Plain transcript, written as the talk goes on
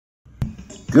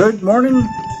Good morning.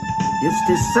 It's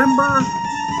December 2,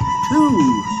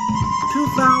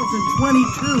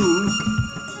 2022,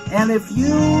 and if you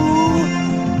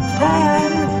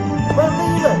can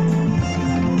believe it,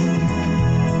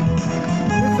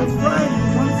 it's a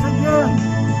Friday once again.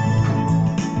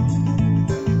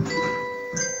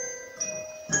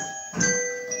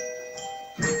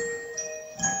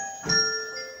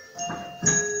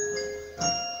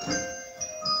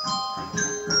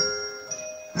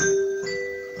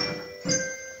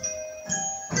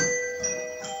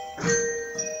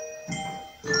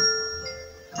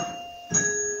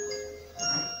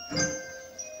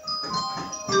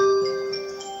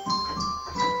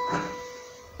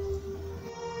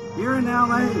 Here in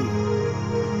LA,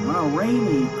 on a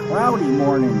rainy, cloudy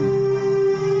morning,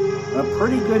 a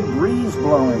pretty good breeze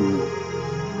blowing,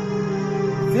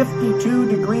 52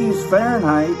 degrees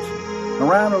Fahrenheit,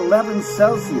 around 11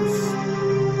 Celsius.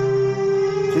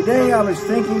 Today I was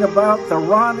thinking about the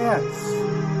Ronettes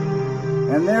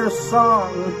and their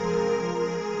song,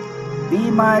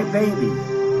 Be My Baby,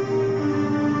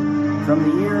 from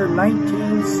the year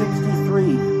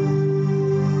 1963.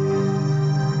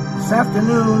 This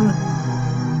afternoon,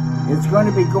 it's going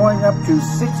to be going up to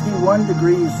 61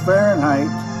 degrees Fahrenheit.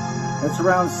 That's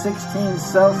around 16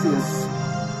 Celsius.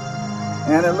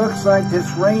 And it looks like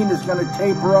this rain is going to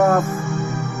taper off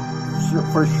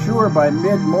for sure by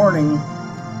mid-morning.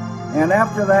 And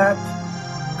after that,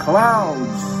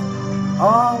 clouds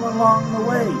all along the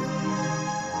way.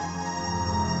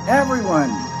 Everyone,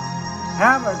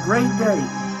 have a great day.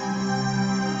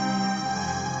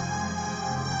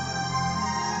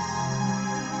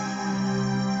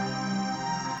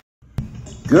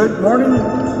 Good morning.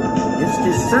 It's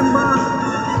December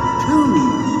 2,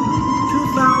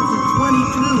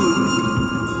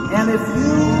 2022, and if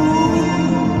you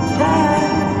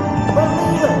can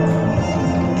believe it,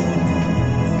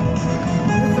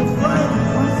 it's a Friday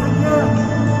once again.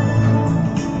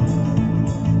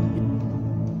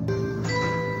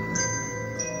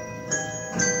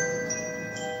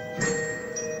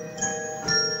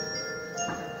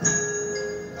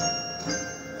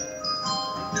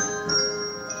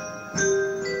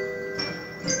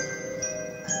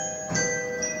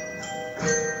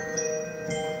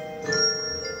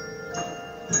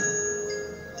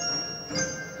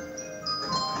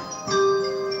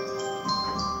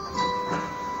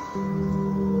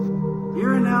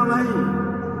 Here in LA,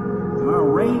 on a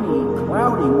rainy,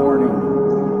 cloudy morning,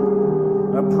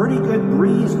 a pretty good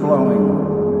breeze blowing,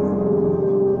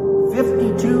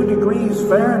 52 degrees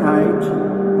Fahrenheit,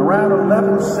 around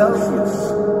 11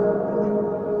 Celsius.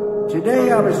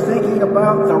 Today I was thinking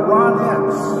about the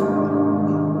Ronettes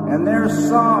and their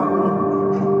song,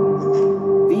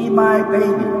 Be My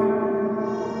Baby,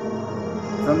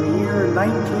 from the year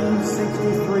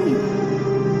 1963.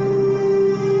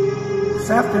 This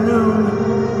afternoon,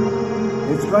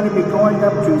 it's going to be going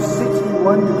up to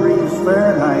 61 degrees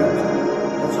Fahrenheit.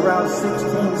 That's around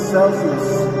 16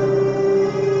 Celsius.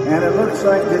 And it looks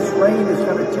like this rain is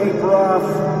going to taper off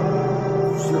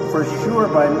for sure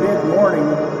by mid-morning.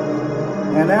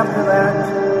 And after that,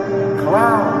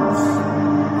 clouds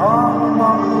all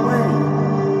along the way.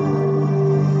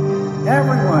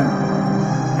 Everyone,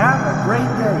 have a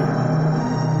great day.